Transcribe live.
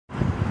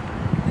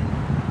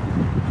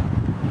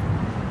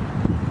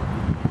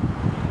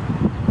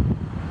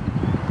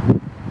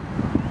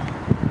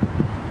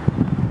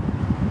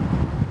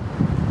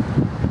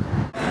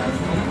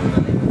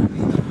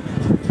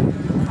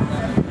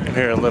I'm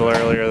here a little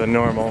earlier than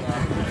normal.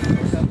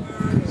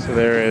 So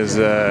there is,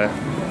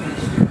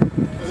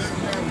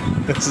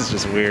 this is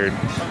just weird.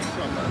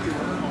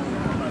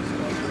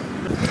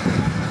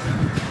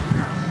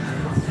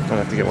 I'll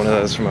have to get one of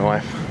those for my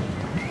wife.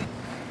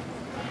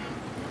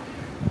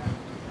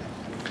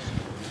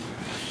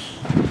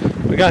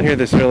 We got here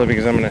this early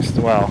because I'm gonna,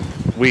 well,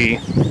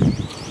 me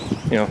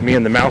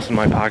and the mouse in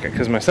my pocket,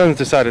 because my son's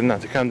decided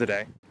not to come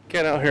today.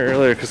 Get out here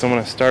earlier because I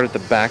want to start at the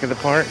back of the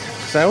park.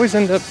 Because I always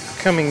end up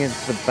coming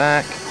into the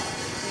back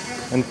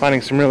and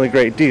finding some really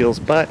great deals,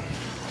 but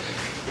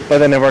by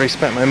then I've already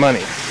spent my money.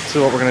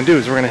 So what we're going to do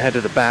is we're going to head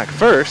to the back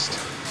first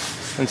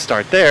and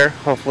start there.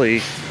 Hopefully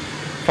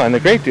find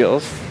the great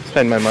deals,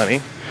 spend my money,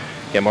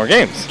 get more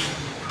games.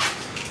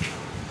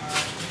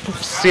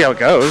 See how it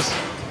goes.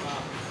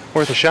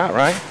 Worth a shot,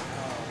 right?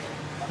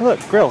 Hey, look,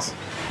 grills.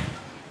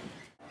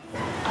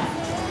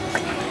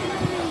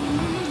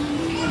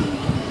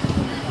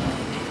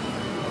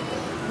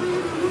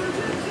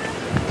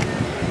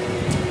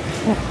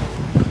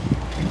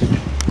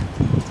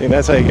 See,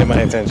 that's how you get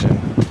my attention.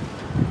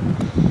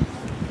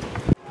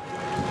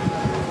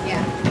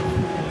 Yeah.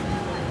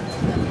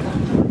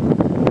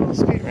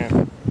 Skate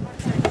ramp.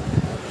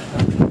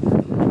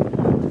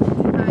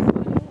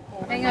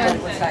 Hang on.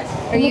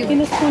 Are you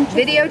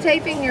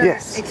videotaping your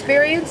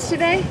experience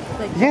today?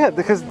 Yeah,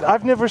 because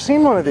I've never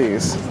seen one of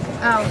these.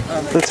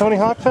 Oh. The Tony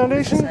Hawk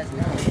Foundation?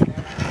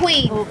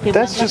 Queen.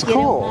 That's just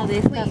cool.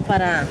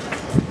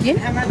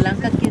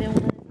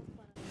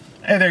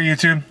 Hey there,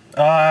 YouTube.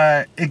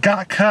 It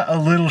got cut a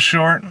little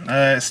short.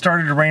 It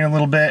started to rain a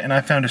little bit and I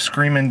found a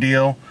screaming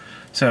deal.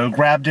 So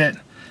grabbed it.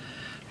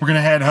 We're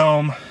gonna head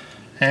home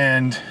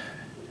and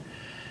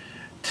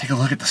take a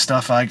look at the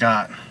stuff I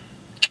got.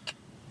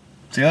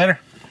 See you later.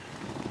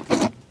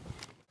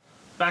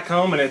 Back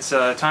home, and it's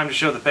time to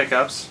show the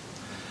pickups.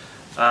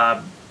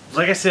 Like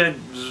I said, it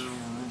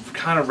was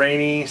kind of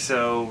rainy,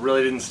 so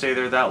really didn't stay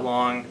there that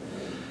long.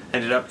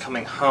 Ended up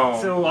coming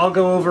home. So I'll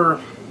go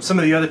over some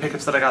of the other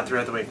pickups that I got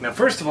throughout the week. Now,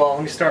 first of all,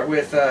 let me start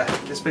with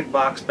this big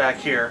box back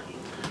here,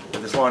 or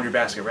this laundry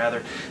basket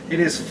rather.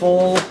 It is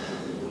full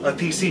of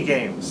PC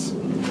games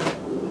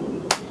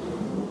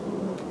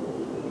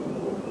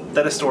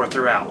that a store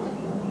threw out.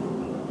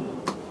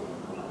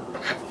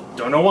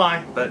 Don't know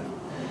why, but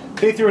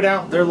they threw it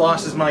out. Their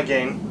loss is my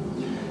gain.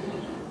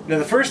 Now,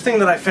 the first thing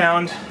that I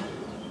found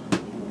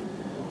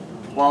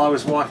while I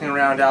was walking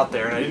around out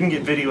there, and I didn't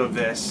get video of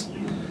this,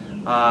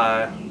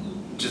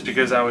 just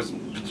because I was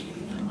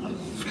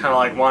kind of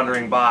like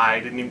wandering by.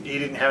 He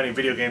didn't have any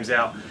video games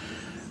out,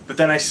 but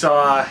then I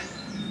saw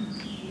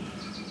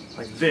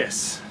like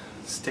this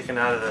sticking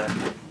out of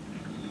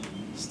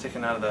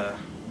the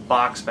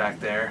box back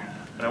there,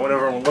 and I went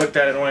over and looked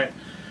at it and went,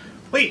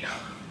 wait,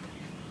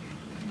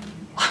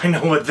 I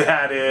know what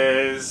that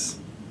is.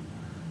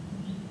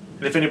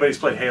 And if anybody's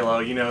played Halo,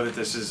 you know that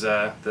this is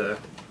the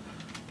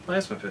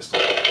plasma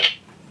pistol.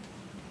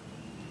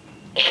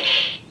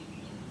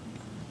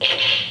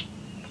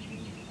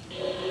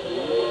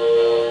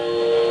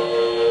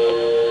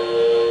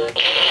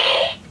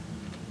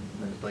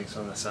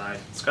 On the side.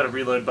 It's got a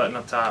reload button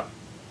up top,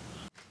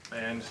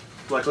 and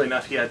luckily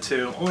enough he had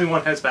two. Only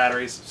one has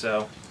batteries,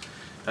 so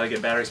gotta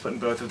get batteries put in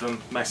both of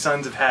them. My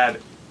sons have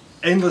had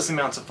endless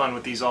amounts of fun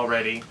with these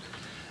already,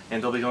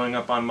 and they'll be going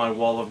up on my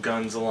wall of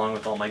guns along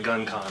with all my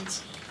gun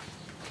cons.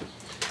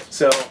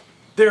 So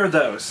there are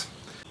those.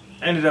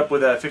 Ended up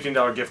with a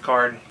 $15 gift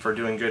card for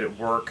doing good at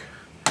work.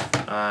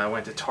 I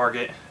went to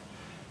Target,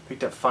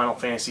 picked up Final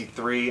Fantasy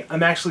III.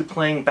 I'm actually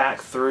playing back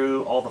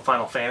through all the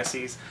Final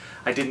Fantasies.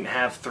 I didn't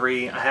have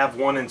 3. I have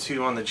 1 and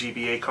 2 on the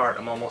GBA cart.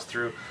 I'm almost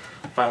through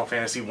Final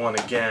Fantasy 1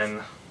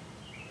 again.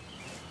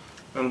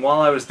 And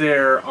while I was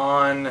there,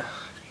 on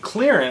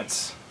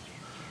clearance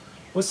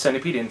was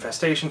Centipede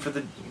Infestation for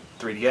the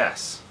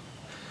 3DS.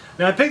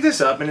 Now I picked this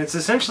up, and it's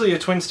essentially a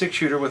twin stick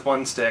shooter with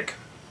one stick.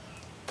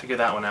 Figure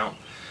that one out.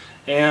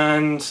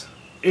 And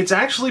it's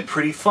actually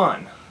pretty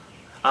fun.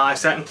 I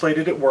sat and played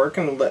it at work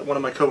and let one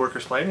of my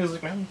coworkers play it, and he was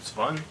like, man, it's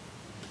fun.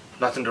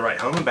 Nothing to write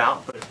home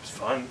about, but it's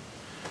fun.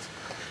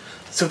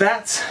 So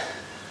that's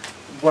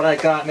what I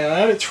got. Now,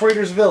 out at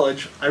Trader's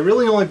Village, I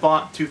really only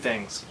bought 2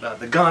 things.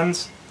 The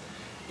guns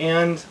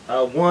and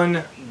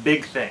one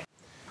big thing.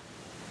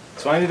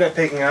 So I ended up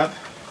picking up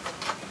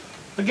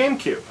a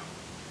GameCube.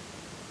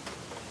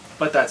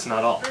 But that's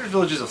not all. Trader's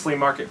Village is a flea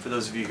market, for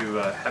those of you who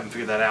haven't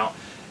figured that out.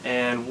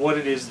 And what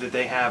it is that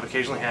they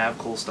occasionally have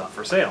cool stuff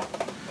for sale.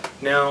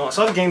 Now, I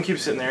saw the GameCube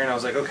sitting there, and I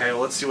was like, okay,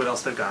 well, let's see what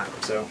else they've got.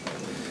 So,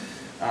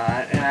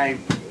 and I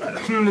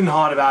hemmed and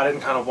hawed about it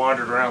and kind of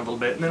wandered around a little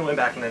bit, and then went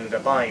back and ended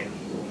up buying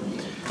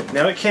it.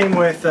 Now, it came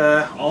with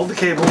all the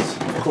cables,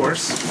 of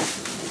course.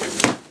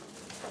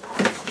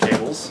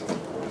 Cables.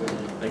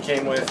 It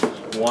came with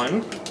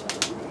 1,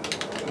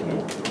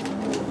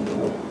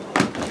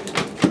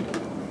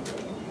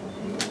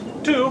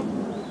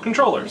 2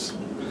 controllers.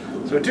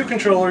 So 2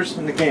 controllers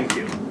and the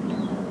GameCube.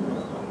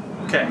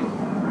 Okay,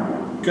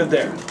 good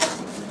there.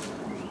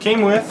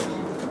 Came with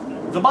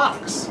the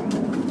box.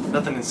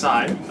 Nothing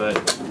inside, but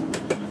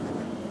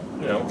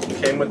you know,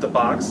 came with the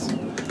box.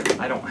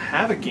 I don't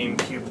have a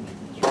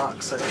GameCube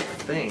box, I don't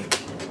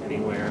think,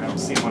 anywhere. I don't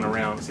see one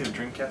around. See the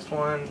Dreamcast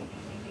one,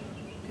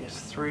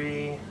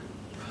 PS3.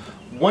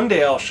 One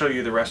day I'll show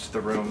you the rest of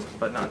the room,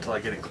 but not until I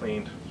get it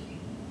cleaned.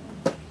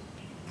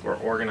 Or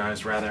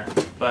organized, rather.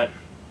 But,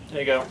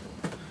 there you go.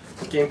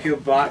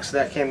 GameCube box,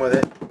 that came with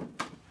it.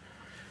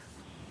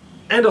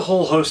 And a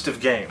whole host of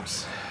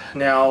games.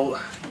 Now,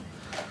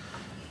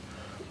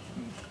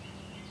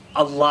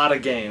 a lot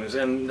of games,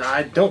 and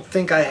I don't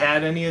think I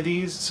had any of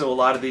these, so a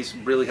lot of these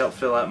really helped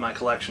fill out my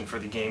collection for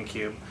the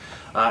GameCube.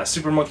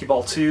 Super Monkey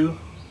Ball 2,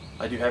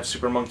 I do have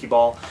Super Monkey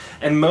Ball,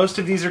 and most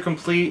of these are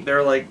complete. There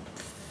are like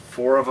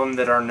 4 of them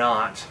that are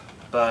not,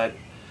 but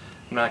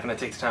I'm not going to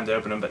take the time to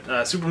open them.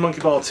 But Super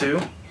Monkey Ball 2,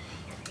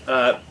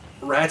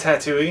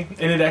 Ratatouille,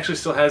 and it actually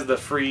still has the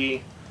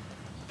free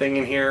thing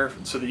in here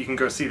so that you can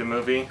go see the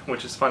movie,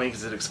 which is funny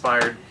because it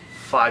expired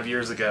 5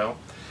 years ago.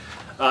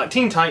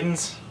 Teen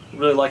Titans.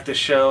 Really like this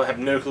show, have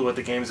no clue what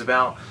the game's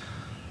about.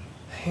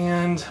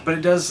 But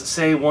it does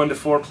say 1 to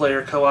 4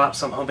 player co-op,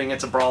 so I'm hoping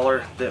it's a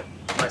brawler that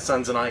my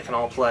sons and I can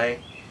all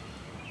play.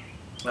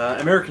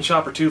 American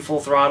Shopper 2 Full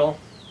Throttle.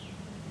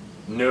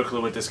 No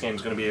clue what this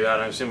game's going to be about.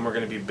 I assume we're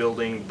going to be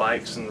building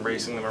bikes and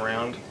racing them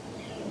around.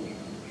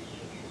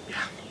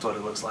 Yeah, that's what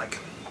it looks like.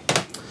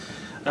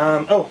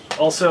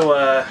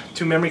 Also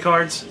 2 memory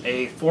cards,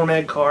 a 4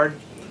 meg card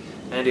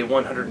and a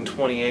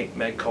 128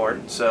 meg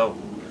card. So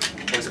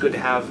it's good to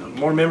have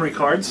more memory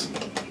cards,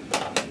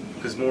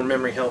 because more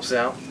memory helps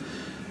out.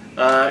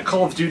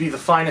 Call of Duty The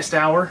Finest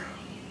Hour.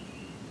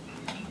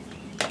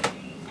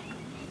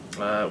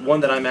 One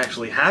that I'm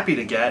actually happy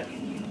to get,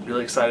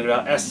 really excited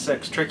about,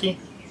 SSX Tricky.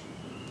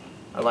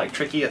 I like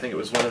Tricky, I think it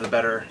was one of the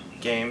better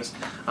games.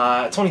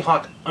 Tony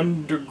Hawk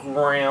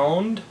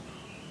Underground.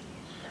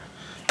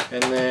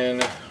 And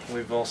then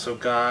we've also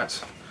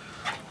got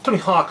Tony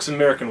Hawk's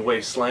American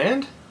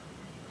Wasteland.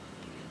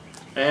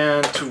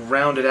 And to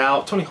round it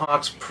out, Tony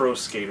Hawk's Pro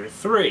Skater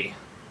 3.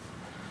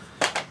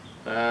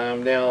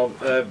 Now,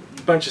 a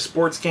bunch of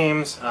sports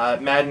games.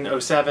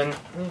 Madden 07.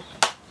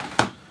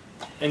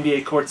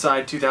 NBA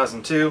Courtside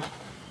 2002.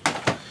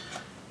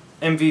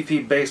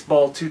 MVP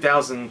Baseball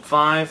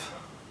 2005.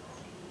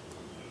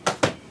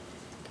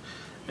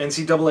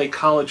 NCAA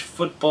College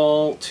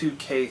Football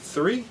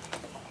 2K3.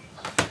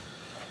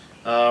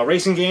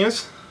 Racing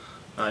games.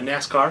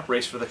 NASCAR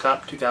Race for the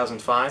Cup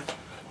 2005.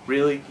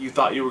 Really? You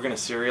thought you were going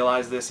to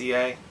serialize this,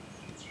 EA?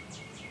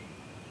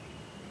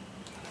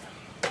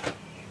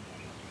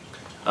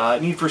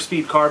 Need for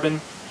Speed Carbon.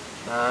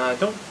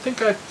 Don't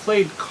think I've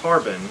played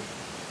Carbon.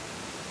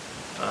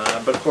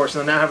 But of course,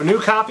 I now have a new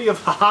copy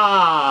of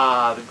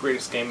the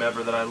greatest game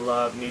ever that I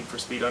love, Need for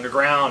Speed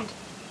Underground.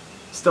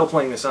 Still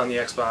playing this on the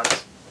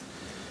Xbox.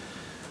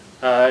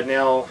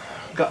 Now,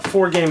 got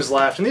 4 games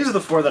left, and these are the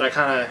 4 that I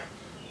kind of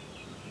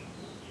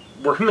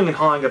were hemming and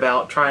hawing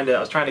about. I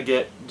was trying to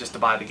get just to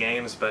buy the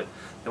games, but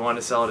they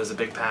wanted to sell it as a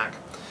big pack.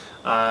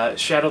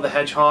 Shadow the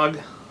Hedgehog.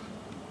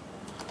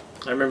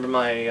 I remember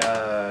my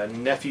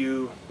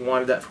nephew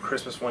wanted that for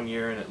Christmas one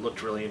year, and it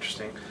looked really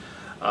interesting.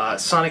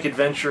 Sonic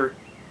Adventure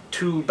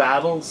 2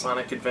 Battle.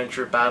 Sonic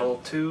Adventure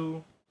Battle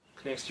 2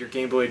 connects to your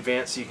Game Boy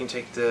Advance, so you can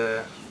take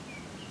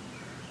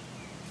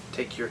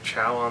your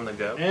chow on the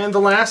go. And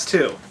the last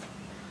 2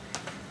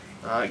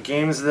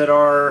 games that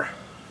are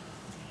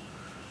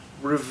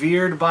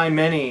revered by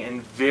many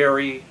and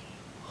very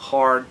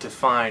hard to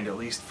find, at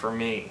least for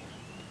me.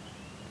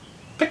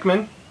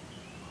 Pikmin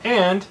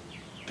and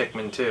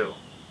Pikmin 2.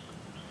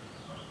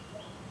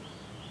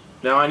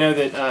 Now I know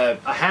that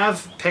I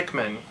have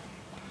Pikmin,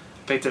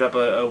 picked it up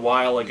a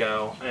while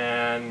ago,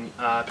 and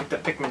picked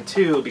up Pikmin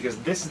 2 because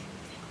this is...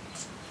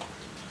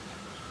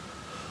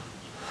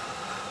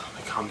 Let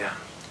me calm down.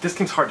 This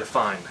game's hard to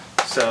find,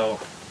 so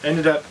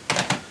ended up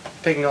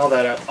picking all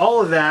that up.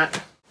 All of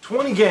that,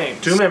 20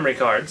 games, 2 memory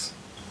cards,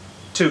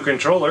 2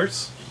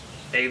 controllers,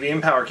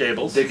 Avian power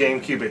cables, the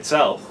GameCube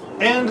itself,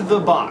 and the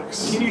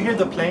box. Can you hear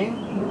the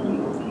plane?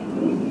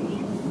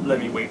 Let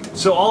me wait.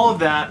 So all of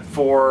that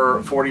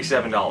for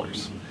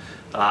 $47.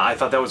 I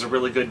thought that was a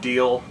really good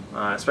deal,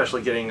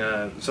 especially getting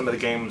some of the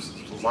games,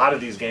 a lot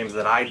of these games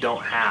that I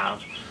don't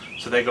have,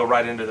 so they go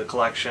right into the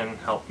collection,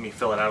 help me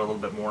fill it out a little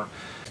bit more.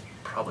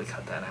 Probably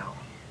cut that out.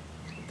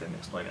 Didn't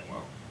explain it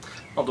well.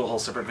 I'll do a whole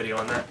separate video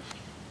on that.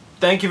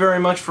 Thank you very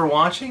much for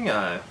watching,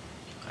 and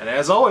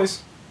as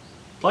always,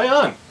 play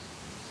on!